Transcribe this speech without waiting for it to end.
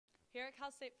Here at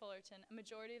Cal State Fullerton, a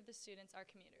majority of the students are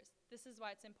commuters. This is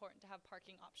why it's important to have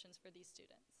parking options for these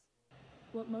students.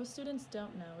 What most students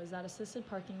don't know is that assisted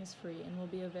parking is free and will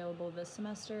be available this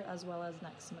semester as well as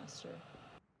next semester.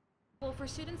 Well, for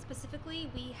students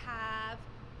specifically, we have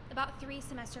about 3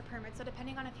 semester permits. So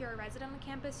depending on if you're a resident on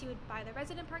campus, you would buy the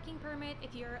resident parking permit.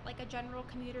 If you're like a general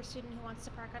commuter student who wants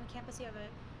to park on campus, you have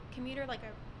a commuter, like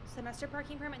a semester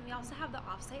parking permit. And we also have the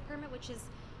off-site permit, which is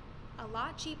a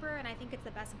lot cheaper, and I think it's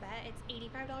the best bet. It's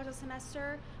 $85 a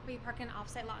semester, where you park in an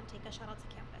off-site lot and take a shuttle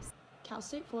to campus. Cal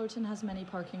State Fullerton has many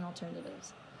parking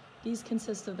alternatives. These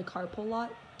consist of the carpool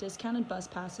lot, discounted bus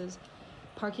passes,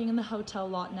 parking in the hotel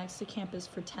lot next to campus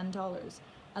for $10,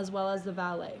 as well as the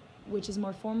valet, which is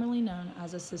more formally known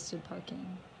as assisted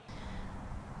parking.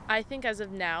 I think as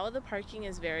of now, the parking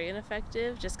is very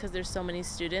ineffective just because there's so many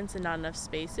students and not enough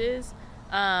spaces.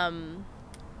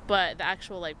 But the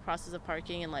actual process of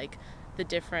parking and the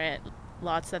different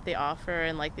lots that they offer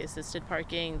and the assisted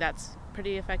parking, that's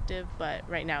pretty effective, but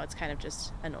right now it's kind of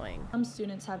just annoying. Some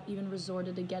students have even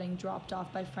resorted to getting dropped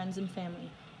off by friends and family,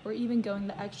 or even going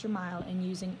the extra mile and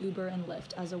using Uber and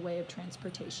Lyft as a way of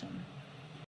transportation.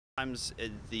 Sometimes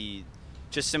the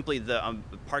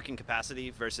parking capacity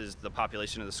versus the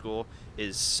population of the school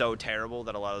is so terrible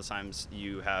that a lot of the times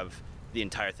you have the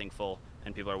entire thing full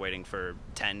and people are waiting for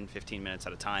 10, 15 minutes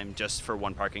at a time just for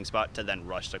one parking spot to then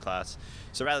rush to class.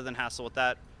 So rather than hassle with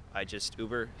that, I just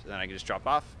Uber, then I can just drop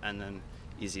off, and then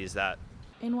easy as that.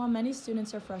 And while many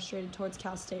students are frustrated towards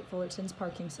Cal State Fullerton's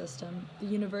parking system, the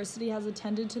university has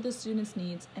attended to the students'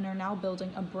 needs and are now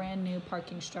building a brand new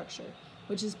parking structure,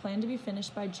 which is planned to be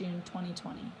finished by June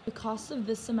 2020. The cost of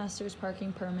this semester's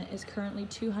parking permit is currently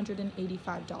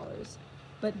 $285,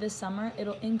 but this summer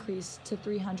it'll increase to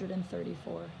 $334.